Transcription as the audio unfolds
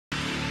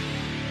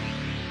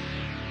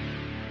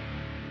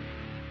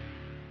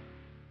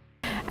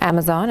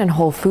Amazon and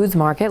Whole Foods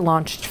Market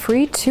launched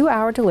free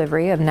 2-hour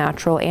delivery of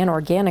natural and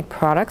organic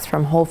products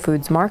from Whole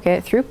Foods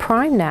Market through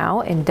Prime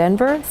Now in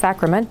Denver,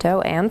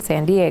 Sacramento, and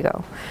San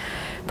Diego.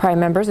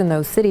 Prime members in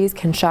those cities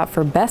can shop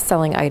for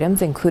best-selling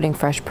items including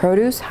fresh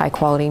produce,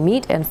 high-quality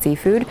meat and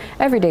seafood,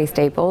 everyday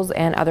staples,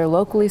 and other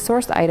locally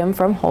sourced items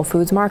from Whole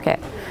Foods Market.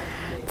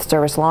 The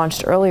service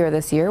launched earlier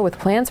this year with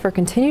plans for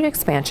continued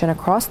expansion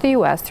across the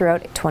U.S.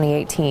 throughout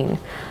 2018.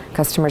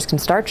 Customers can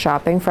start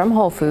shopping from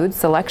Whole Foods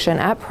selection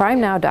at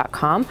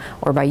PrimeNow.com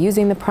or by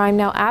using the Prime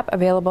Now app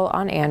available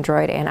on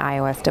Android and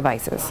iOS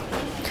devices.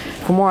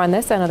 For more on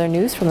this and other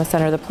news from the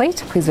center of the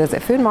plate, please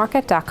visit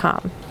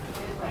foodmarket.com.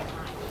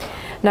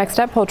 Next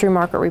up, poultry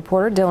market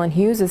reporter Dylan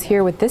Hughes is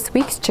here with this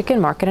week's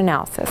chicken market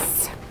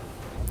analysis.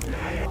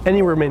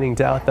 Any remaining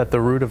doubt that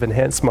the root of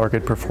enhanced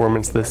market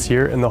performance this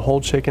year in the whole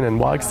chicken and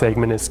wag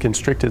segment is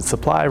constricted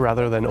supply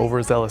rather than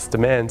overzealous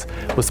demand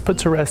was put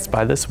to rest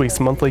by this week's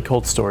monthly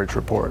cold storage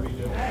report.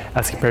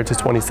 As compared to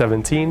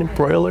 2017,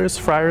 broilers,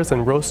 fryers,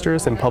 and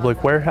roasters in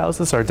public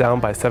warehouses are down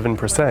by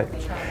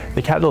 7%.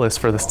 The catalyst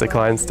for this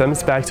decline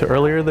stems back to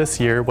earlier this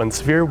year when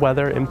severe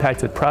weather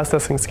impacted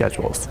processing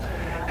schedules.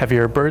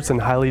 Heavier birds and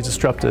highly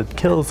disrupted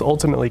kills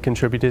ultimately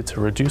contributed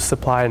to reduced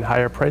supply and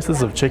higher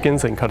prices of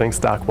chickens and cutting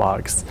stock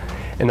wags.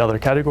 In other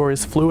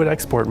categories, fluid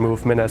export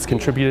movement has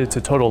contributed to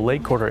total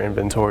late quarter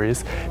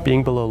inventories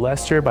being below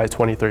last year by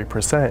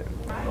 23%.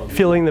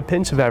 Feeling the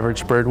pinch of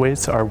average bird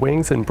weights are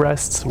wings and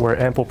breasts,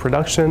 where ample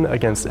production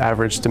against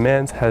average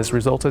demand has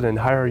resulted in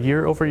higher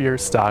year-over-year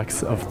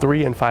stocks of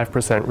 3% and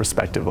 5%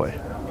 respectively.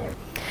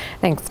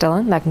 Thanks,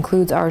 Dylan. That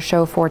concludes our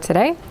show for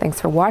today. Thanks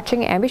for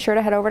watching, and be sure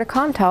to head over to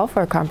COMTELL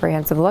for a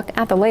comprehensive look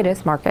at the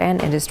latest market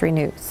and industry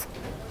news.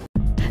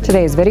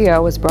 Today's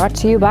video was brought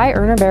to you by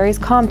Urner Barry's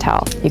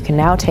COMTELL. You can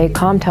now take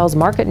COMTELL's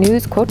market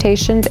news,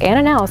 quotations, and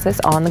analysis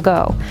on the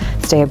go.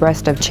 Stay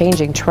abreast of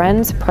changing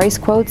trends, price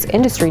quotes,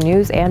 industry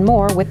news, and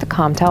more with the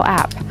COMTELL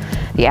app.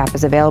 The app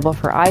is available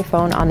for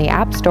iPhone on the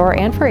App Store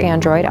and for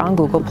Android on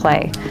Google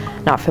Play.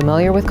 Not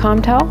familiar with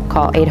COMTELL?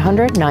 Call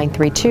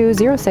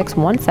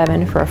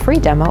 800-932-0617 for a free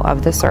demo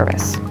of the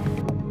service.